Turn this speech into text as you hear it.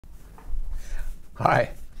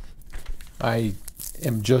Hi. I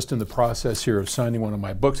am just in the process here of signing one of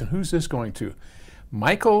my books, and who's this going to?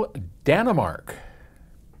 Michael Danemark.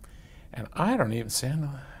 And I don't even say,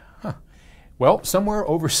 well, somewhere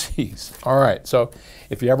overseas. All right, so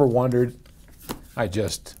if you ever wondered, I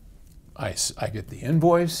get the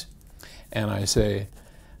invoice, and I say,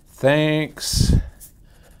 thanks,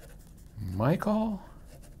 Michael,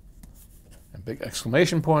 a big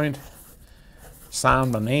exclamation point,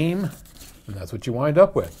 sign my name, and that's what you wind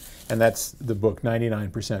up with. And that's the book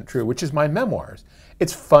 99% True, which is my memoirs.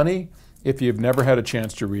 It's funny if you've never had a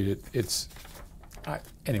chance to read it.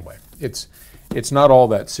 Anyway, it's not all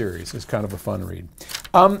that serious. It's kind of a fun read.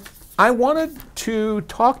 I wanted to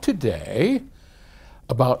talk today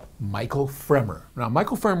about Michael Fremer. Now,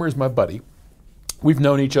 Michael Fremer is my buddy. We've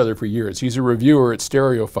known each other for years. He's a reviewer at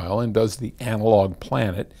Stereophile and does the Analog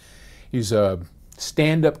Planet. He's a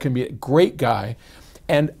stand-up comedian, great guy.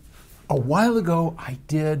 And a while ago, I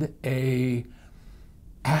did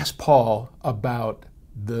Ask Paul about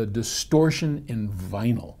the distortion in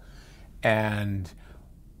vinyl. And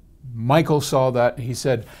Michael saw that and he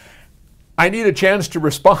said, I need a chance to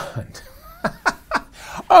respond.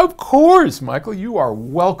 Of course, Michael, you are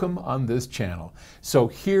welcome on this channel. So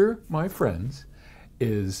here, my friends,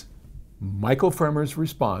 is Michael Fremer's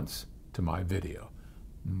response to my video.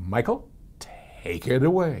 Michael, take it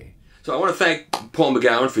away. So I want to thank Paul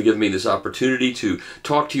McGowan for giving me this opportunity to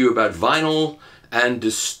talk to you about vinyl and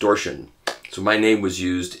distortion. So my name was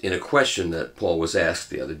used in a question that Paul was asked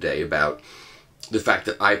the other day about the fact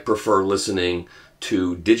that I prefer listening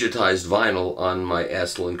to digitized vinyl on my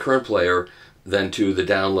Astle current player than to the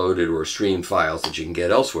downloaded or streamed files that you can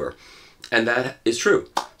get elsewhere. And that is true.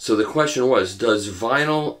 So the question was, does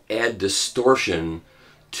vinyl add distortion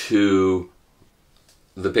to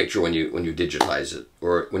the picture when you digitize it,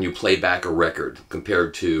 or when you play back a record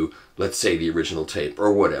compared to, let's say, the original tape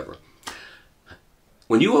or whatever?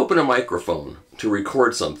 When you open a microphone to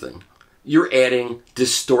record something, you're adding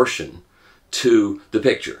distortion to the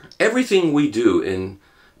picture. Everything we do in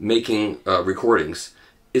making recordings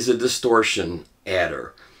is a distortion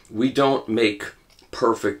adder. We don't make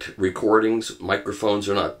perfect recordings. Microphones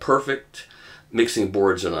are not perfect. Mixing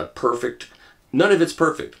boards are not perfect. None of it's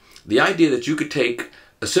perfect. The idea that you could take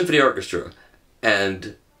a symphony orchestra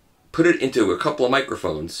and put it into a couple of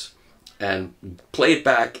microphones and play it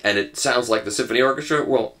back and it sounds like the symphony orchestra,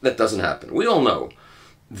 well, that doesn't happen. We all know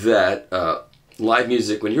that live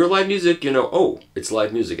music, when you hear live music, you know, oh, it's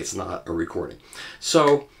live music, it's not a recording.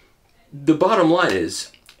 So the bottom line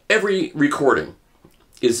is, every recording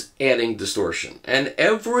is adding distortion. And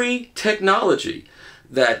every technology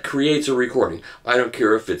that creates a recording, I don't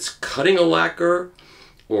care if it's cutting a lacquer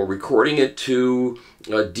or recording it to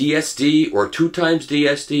DSD or 2 times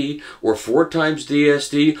DSD or 4 times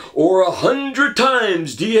DSD or 100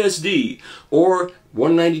 times DSD or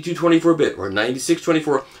 192 24-bit or 96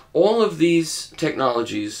 24, all of these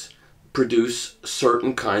technologies produce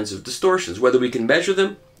certain kinds of distortions, whether we can measure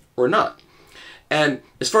them or not. And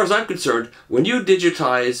as far as I'm concerned, when you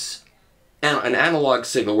digitize an analog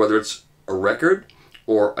signal, whether it's a record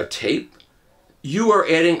or a tape, you are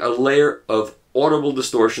adding a layer of audible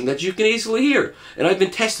distortion that you can easily hear. And I've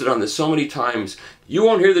been tested on this so many times. You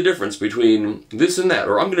won't hear the difference between this and that.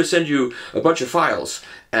 Or I'm going to send you a bunch of files,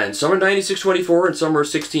 and some are 9624 and some are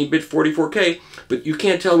 16-bit 44K, but you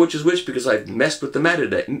can't tell which is which because I've messed with the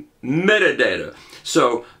metadata.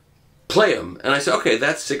 So play them. And I say, okay,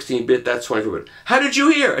 that's 16-bit, that's 24-bit. How did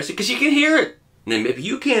you hear? I said, because you can hear it. And maybe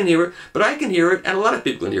you can't hear it, but I can hear it, and a lot of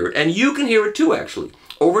people can hear it. And you can hear it too, actually.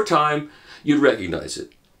 Over time, you'd recognize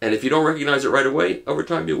it. And if you don't recognize it right away, over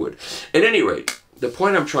time you would. At any rate, the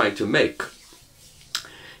point I'm trying to make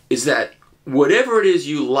is that whatever it is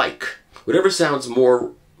you like, whatever sounds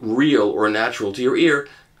more real or natural to your ear,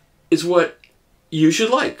 is what you should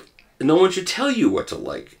like. And no one should tell you what to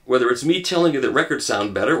like. Whether it's me telling you that records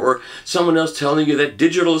sound better or someone else telling you that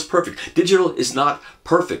digital is perfect. Digital is not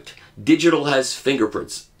perfect. Digital has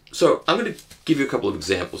fingerprints. So I'm going to give you a couple of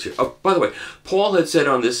examples here. Oh, by the way, Paul had said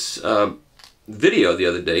on this video the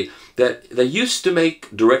other day that they used to make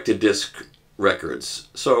direct-to-disc records.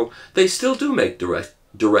 So they still do make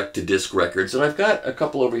direct-to-disc records. And I've got a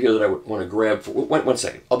couple over here that I want to grab. For one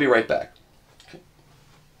second. I'll be right back.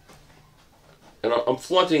 And I'm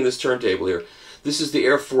flaunting this turntable here. This is the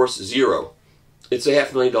Air Force Zero. It's a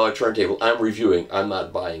 $500,000 turntable. I'm reviewing. I'm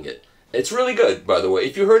not buying it. It's really good, by the way.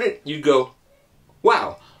 If you heard it, you'd go,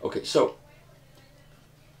 wow. Okay, so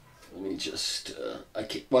let me just, I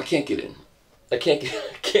can't get in. I can't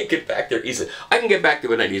get back there easily. I can get back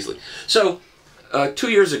to it not easily. So, 2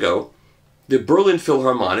 years ago, the Berlin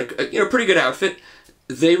Philharmonic, pretty good outfit,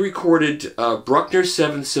 they recorded Bruckner's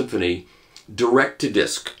 7th Symphony direct to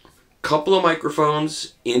disc. Couple of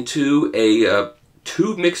microphones into a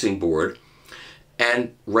tube mixing board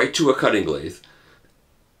and right to a cutting lathe.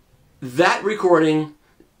 That recording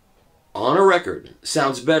on a record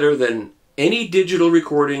sounds better than any digital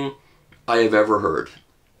recording I have ever heard.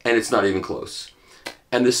 And it's not even close.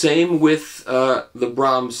 And the same with the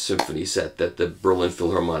Brahms symphony set that the Berlin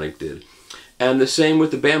Philharmonic did. And the same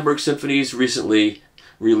with the Bamberg Symphony's recently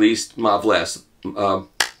released Mavlas.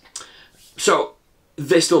 So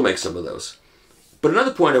they still make some of those. But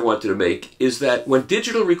another point I wanted to make is that when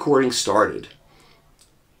digital recording started,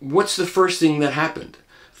 what's the first thing that happened?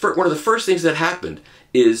 One of the first things that happened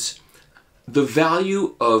is the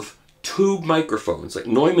value of tube microphones, like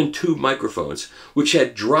Neumann tube microphones, which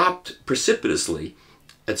had dropped precipitously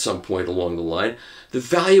at some point along the line. The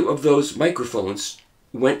value of those microphones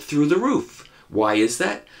went through the roof. Why is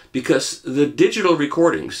that? Because the digital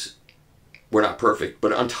recordings were not perfect,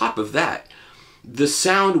 but on top of that, the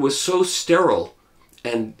sound was so sterile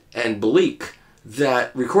and bleak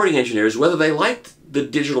that recording engineers, whether they liked the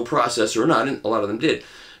digital process or not, and a lot of them did,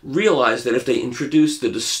 realized that if they introduced the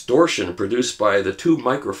distortion produced by the tube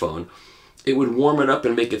microphone, it would warm it up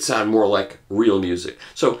and make it sound more like real music.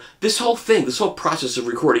 So this whole thing, this whole process of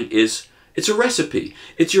recording it's a recipe.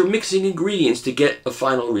 It's your mixing ingredients to get a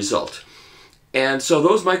final result. And so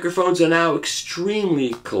those microphones are now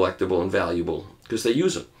extremely collectible and valuable because they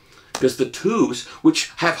use them. Because the tubes,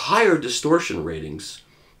 which have higher distortion ratings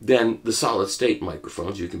than the solid state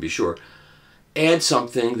microphones, you can be sure, add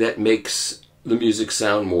something that makes the music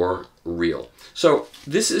sound more real. So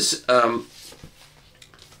this is an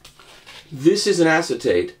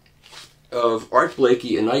acetate of Art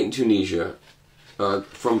Blakey, A Night in Tunisia,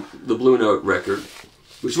 from the Blue Note record,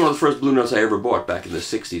 which is one of the first Blue Notes I ever bought back in the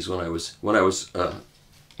 60s when I was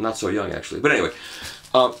not so young, actually. But anyway,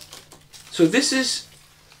 so this is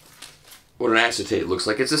what an acetate looks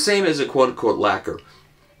like. It's the same as a quote-unquote lacquer,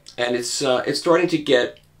 and it's starting to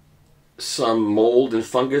get some mold and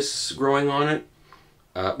fungus growing on it,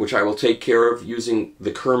 which I will take care of using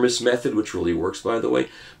the Kermes method, which really works, by the way.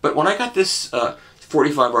 But when I got this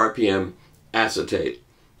 45 RPM acetate,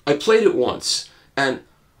 I played it once, and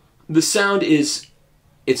the sound it's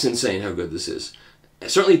insane how good this is.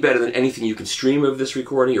 Certainly better than anything you can stream of this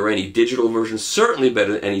recording or any digital version, certainly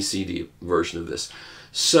better than any CD version of this.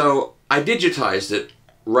 So I digitized it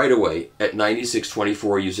right away at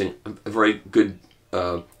 9624 using a very good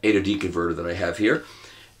A to D converter that I have here.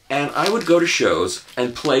 And I would go to shows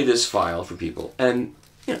and play this file for people. And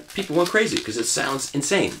you know, people went crazy because it sounds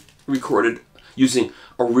insane. Recorded using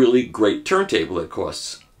a really great turntable that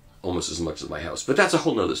costs almost as much as my house. But that's a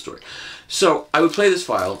whole nother story. So I would play this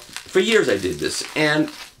file. For years I did this.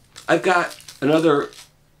 And I've got another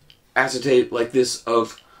acetate like this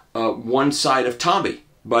of One Side of Tommy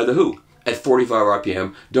by The Who at 45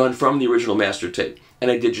 RPM, done from the original master tape.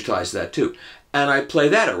 And I digitized that too. And I play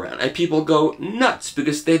that around, and people go nuts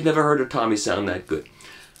because they've never heard a Tommy sound that good.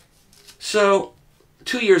 So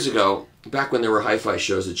 2 years ago, back when there were hi-fi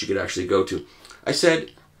shows that you could actually go to, I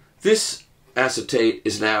said, this acetate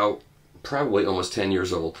is now probably almost 10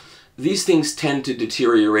 years old. These things tend to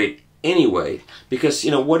deteriorate anyway because,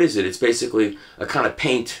 you know, what is it? It's basically a kind of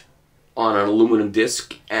paint on an aluminum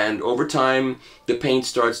disc, and over time the paint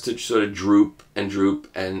starts to sort of droop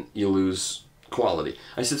and you lose quality.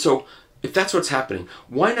 I said, so if that's what's happening,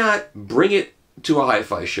 why not bring it to a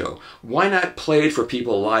hi-fi show? Why not play it for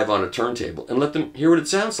people live on a turntable and let them hear what it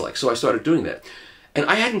sounds like? So I started doing that. And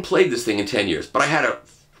I hadn't played this thing in 10 years, but I had a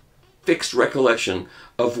fixed recollection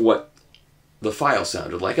of what the file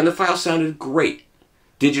sounded like. And the file sounded great,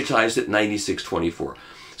 digitized at 9624.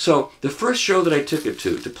 So the first show that I took it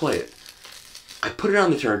to play it, I put it on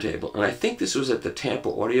the turntable, and I think this was at the Tampa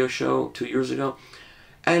Audio Show 2 years ago,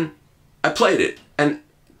 and I played it, and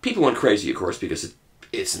people went crazy, of course, because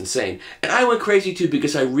it's insane. And I went crazy too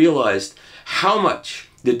because I realized how much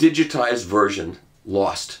the digitized version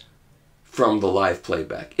lost from the live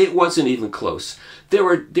playback. It wasn't even close. There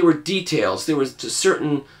were details, there was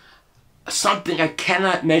something I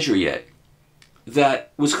cannot measure yet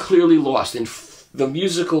that was clearly lost in the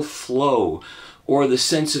musical flow or the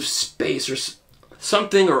sense of space or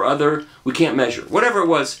something or other we can't measure. Whatever it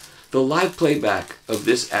was, the live playback of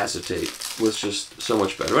this acetate was just so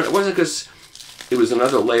much better. And it wasn't because it was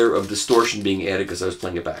another layer of distortion being added because I was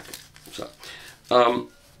playing it back. So,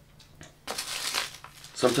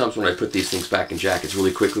 sometimes when I put these things back in jackets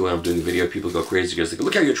really quickly when I'm doing a video, people go crazy because they go,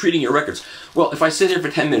 look how you're treating your records. Well, if I sit here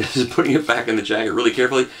for 10 minutes putting it back in the jacket really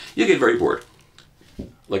carefully, you get very bored.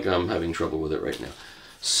 Like I'm having trouble with it right now.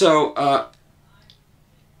 So,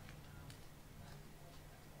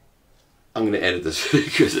 I'm going to edit this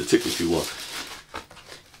because it took me too long.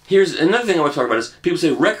 Here's another thing I want to talk about is people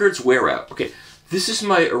say records wear out. Okay, this is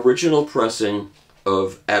my original pressing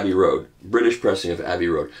of Abbey Road, British pressing of Abbey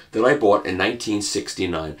Road, that I bought in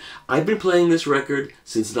 1969. I've been playing this record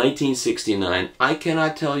since 1969. I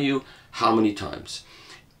cannot tell you how many times.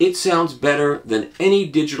 It sounds better than any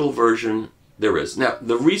digital version there is. Now,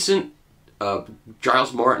 the recent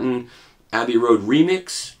Giles Martin Abbey Road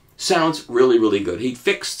remix sounds really, really good. He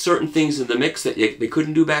fixed certain things in the mix that they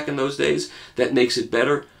couldn't do back in those days. That makes it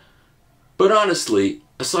better. But honestly,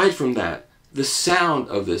 aside from that, the sound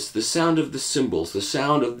of this, the sound of the cymbals, the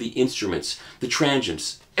sound of the instruments, the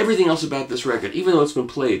transients, everything else about this record, even though it's been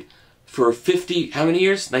played for 50, how many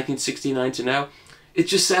years? 1969 to now, it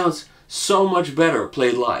just sounds so much better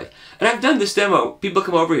played live. And I've done this demo. People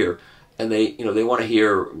come over here and they want to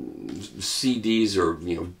hear CDs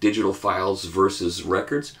or, digital files versus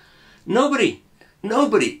records. Nobody. And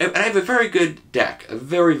I have a very good DAC, a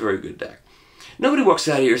very, very good DAC. Nobody walks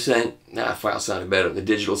out of here saying, nah, file sounded better, the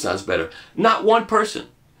digital sounds better. Not one person.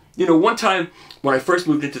 One time when I first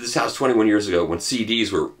moved into this house 21 years ago, when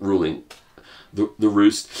CDs were ruling the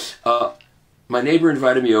roost, my neighbor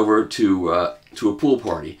invited me over to a pool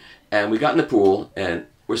party. And we got in the pool, and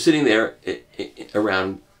we're sitting there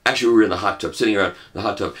around, actually we were in the hot tub, sitting around the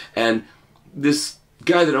hot tub. And this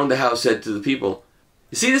guy that owned the house said to the people,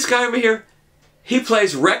 you see this guy over here? He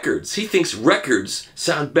plays records. He thinks records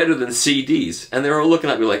sound better than CDs. And they're all looking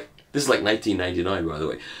at me like, this is like 1999, by the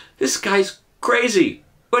way. This guy's crazy.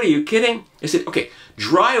 What, are you kidding? I said, okay,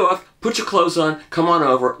 dry off, put your clothes on, come on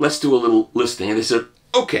over, let's do a little listening. And they said,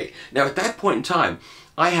 okay. Now, at that point in time,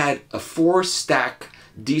 I had a 4-stack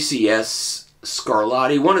DCS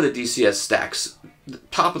Scarlatti, one of the DCS stacks,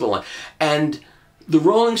 top of the line. And the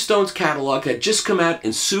Rolling Stones catalog had just come out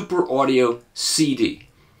in Super Audio CD.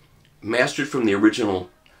 Mastered from the original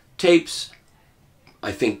tapes.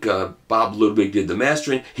 I think Bob Ludwig did the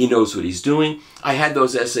mastering. He knows what he's doing. I had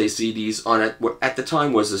those SACDs on it. What at the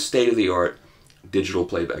time was a state-of-the-art digital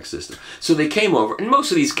playback system. So they came over, and most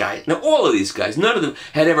of these guys, now all of these guys, none of them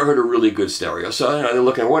had ever heard a really good stereo. So they're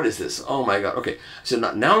looking, what is this? Oh my God. Okay. I said,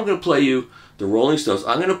 now I'm going to play you the Rolling Stones.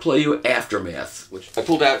 I'm going to play you Aftermath, which I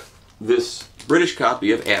pulled out this British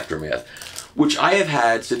copy of Aftermath, which I have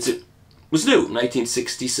had since it was new,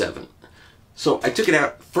 1967. So I took it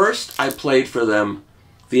out. First, I played for them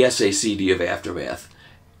the SACD of Aftermath.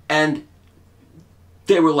 And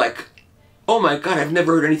they were like, oh my God, I've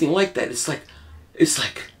never heard anything like that. It's like,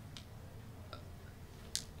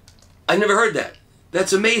 I never heard that.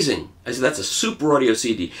 That's amazing. I said, that's a Super Audio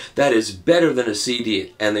CD. That is better than a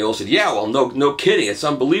CD. And they all said, yeah, well, no kidding. It's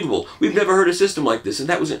unbelievable. We've never heard a system like this. And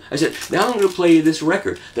that was it. I said, now I'm going to play you this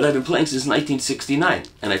record that I've been playing since 1969.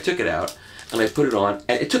 And I took it out, and I put it on.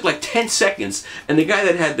 And it took like 10 seconds. And the guy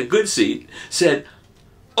that had the good seat said,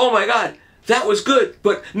 oh my God, that was good.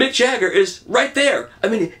 But Mick Jagger is right there. I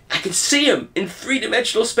mean, I can see him in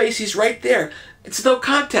three-dimensional space. He's right there. It's no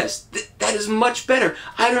contest. That is much better.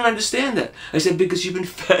 I don't understand that. I said, because you've been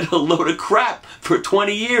fed a load of crap for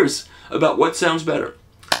 20 years about what sounds better.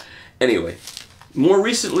 Anyway, more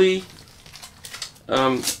recently,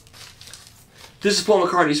 this is Paul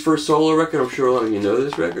McCartney's first solo record. I'm sure a lot of you know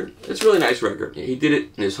this record. It's a really nice record. He did it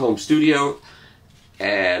in his home studio,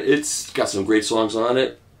 and it's got some great songs on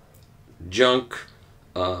it. Junk,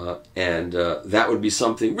 and That Would Be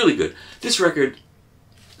Something. Really good. This record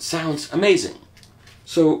sounds amazing.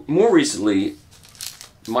 So, more recently,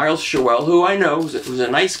 Miles Showell, who I know was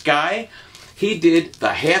a nice guy, he did the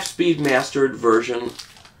half-speed mastered version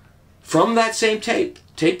from that same tape.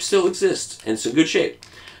 Tape still exists, and it's in good shape.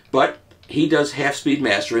 But he does half-speed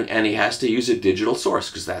mastering, and he has to use a digital source,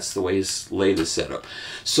 because that's the way his lathe is set up.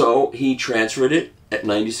 So, he transferred it at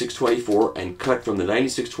 9624 and cut from the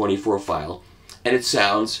 9624 file, and it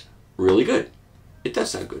sounds really good. It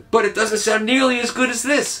does sound good. But it doesn't sound nearly as good as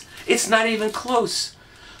this. It's not even close.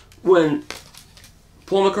 When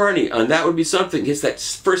Paul McCartney on That Would Be Something hits that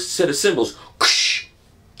first set of cymbals, whoosh,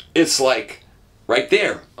 it's like right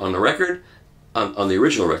there on the record, on the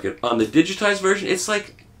original record. On the digitized version, it's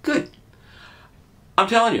like good. I'm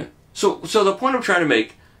telling you. So the point I'm trying to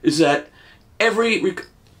make is that every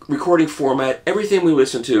recording format, everything we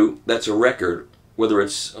listen to that's a record, whether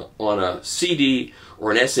it's on a CD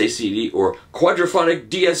or an SACD or quadraphonic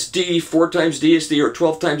DSD, 4x DSD or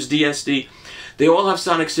 12x DSD, they all have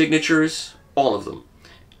sonic signatures, all of them.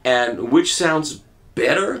 And which sounds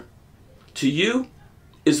better to you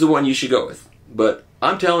is the one you should go with. But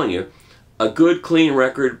I'm telling you, a good clean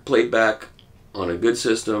record played back on a good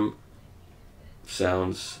system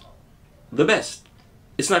sounds the best.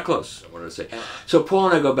 It's not close, I wanted to say. So Paul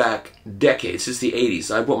and I go back decades, since the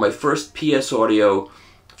 80s. I bought my first PS Audio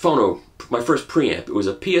phono, my first preamp. It was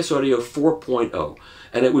a PS Audio 4.0.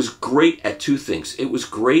 And it was great at two things. It was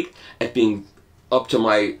great at being, up to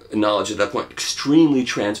my knowledge at that point, extremely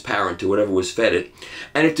transparent to whatever was fed it.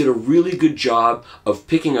 And it did a really good job of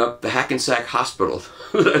picking up the Hackensack Hospital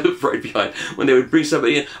that I lived right behind. When they would bring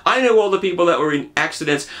somebody in, I knew all the people that were in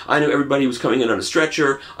accidents. I knew everybody who was coming in on a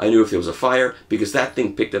stretcher. I knew if there was a fire, because that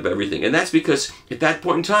thing picked up everything. And that's because at that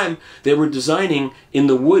point in time, they were designing in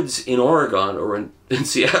the woods in Oregon or in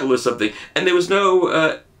Seattle or something. And there was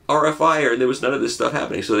no RFI, or there was none of this stuff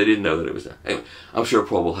happening, so they didn't know that it was there. Anyway, I'm sure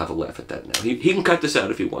Paul will have a laugh at that now. He can cut this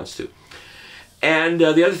out if he wants to. And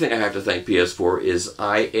the other thing I have to thank PS for is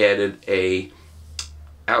I added a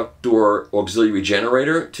outdoor auxiliary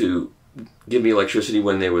generator to give me electricity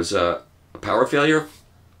when there was a power failure.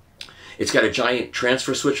 It's got a giant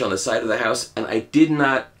transfer switch on the side of the house, and I did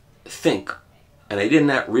not think, and I did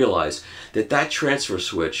not realize that that transfer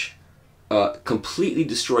switch completely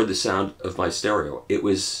destroyed the sound of my stereo. It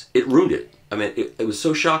ruined it. I mean, it was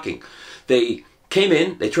so shocking. They came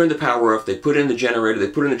in, they turned the power off, they put in the generator, they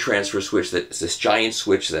put in the transfer switch, that's this giant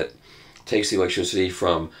switch that takes the electricity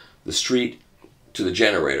from the street to the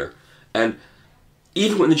generator. And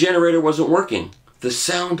even when the generator wasn't working, the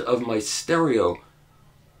sound of my stereo,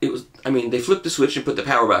 it was, I mean, they flipped the switch and put the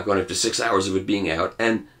power back on after 6 hours of it being out,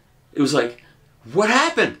 and it was like, what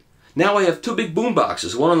happened? Now I have two big boom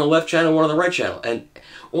boxes, one on the left channel, one on the right channel, and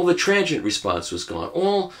all the transient response was gone.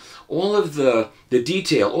 All of the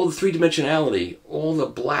detail, all the three-dimensionality, all the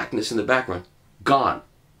blackness in the background, gone.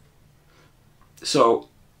 So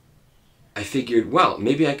I figured, well,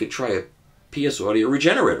 maybe I could try a PS Audio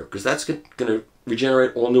regenerator, because that's going to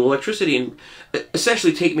regenerate all new electricity and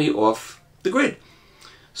essentially take me off the grid.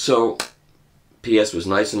 So PS was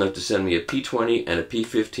nice enough to send me a P20 and a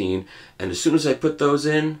P15, and as soon as I put those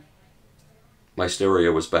in, my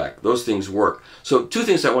stereo was back. Those things work. So two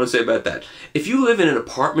things I want to say about that. If you live in an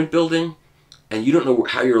apartment building and you don't know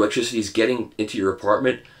how your electricity is getting into your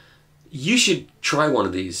apartment, you should try one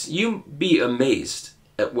of these. You'd be amazed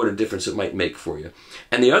at what a difference it might make for you.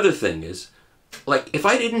 And the other thing is, like, if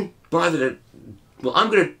I didn't bother to, well, I'm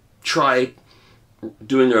going to try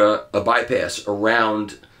doing a bypass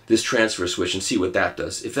around this transfer switch and see what that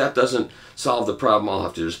does. If that doesn't solve the problem, I'll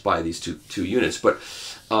have to just buy these two units. But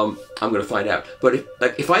I'm going to find out. But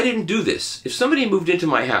if I didn't do this, if somebody moved into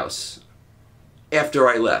my house after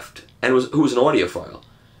I left, and who was an audiophile,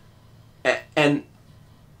 and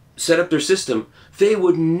set up their system, they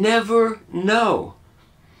would never know.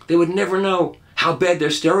 They would never know how bad their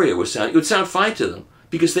stereo was sounding. It would sound fine to them,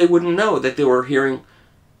 because they wouldn't know that they were hearing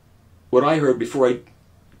what I heard before I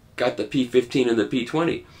got the P15 and the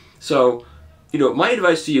P20. So, you know, my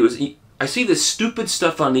advice to you is, I see this stupid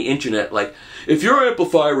stuff on the internet, like, if your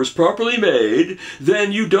amplifier is properly made,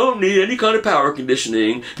 then you don't need any kind of power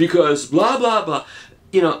conditioning, because blah, blah, blah.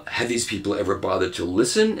 You know, have these people ever bothered to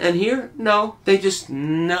listen and hear? No, they just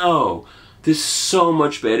know. There's so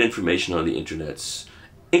much bad information on the internet,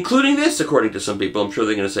 including this, according to some people. I'm sure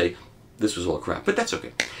they're going to say this was all crap, but that's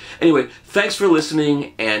okay. Anyway, thanks for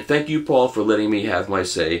listening, and thank you, Paul, for letting me have my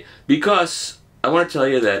say, because I want to tell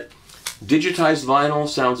you that digitized vinyl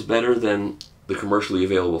sounds better than the commercially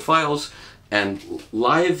available files, and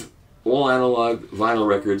live, all analog vinyl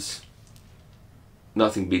records,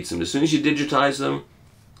 nothing beats them. As soon as you digitize them,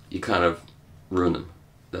 you kind of ruin them.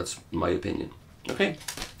 That's my opinion. Okay,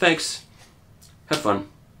 thanks. Have fun.